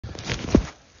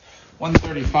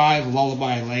135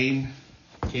 Lullaby Lane,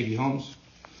 KB Homes.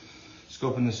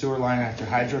 Scoping the sewer line after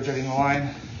hydrojetting the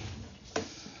line.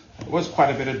 There was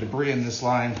quite a bit of debris in this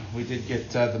line. We did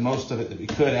get the most of it that we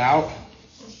could out.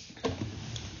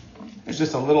 There's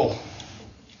just a little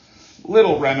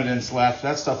remnants left.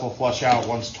 That stuff will flush out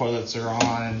once toilets are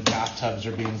on and bathtubs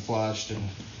are being flushed. And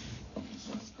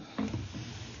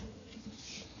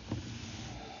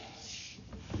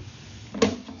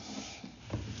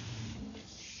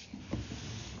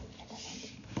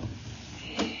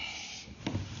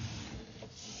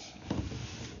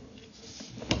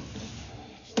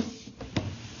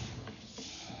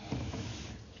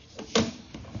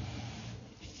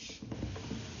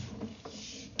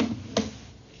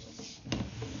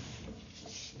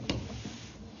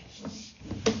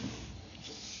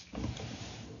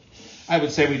I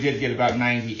would say we did get about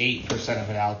 98% of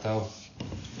it out though.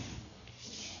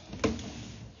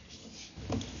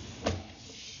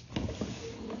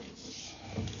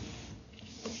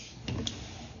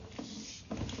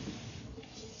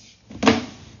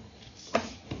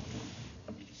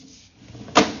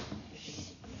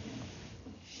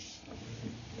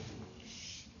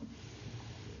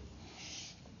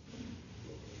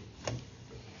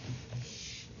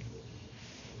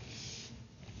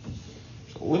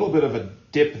 A little bit of a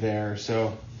dip there,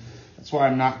 so that's why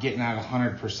I'm not getting out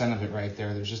 100% of it right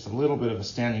there. There's just a little bit of a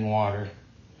standing water.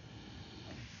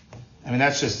 I mean,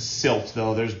 that's just silt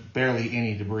though. There's barely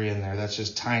any debris in there. That's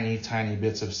just tiny, tiny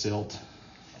bits of silt.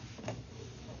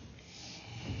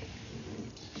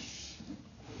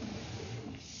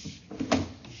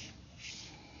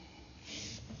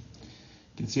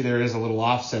 You can see there is a little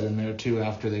offset in there too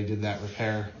after they did that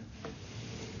repair.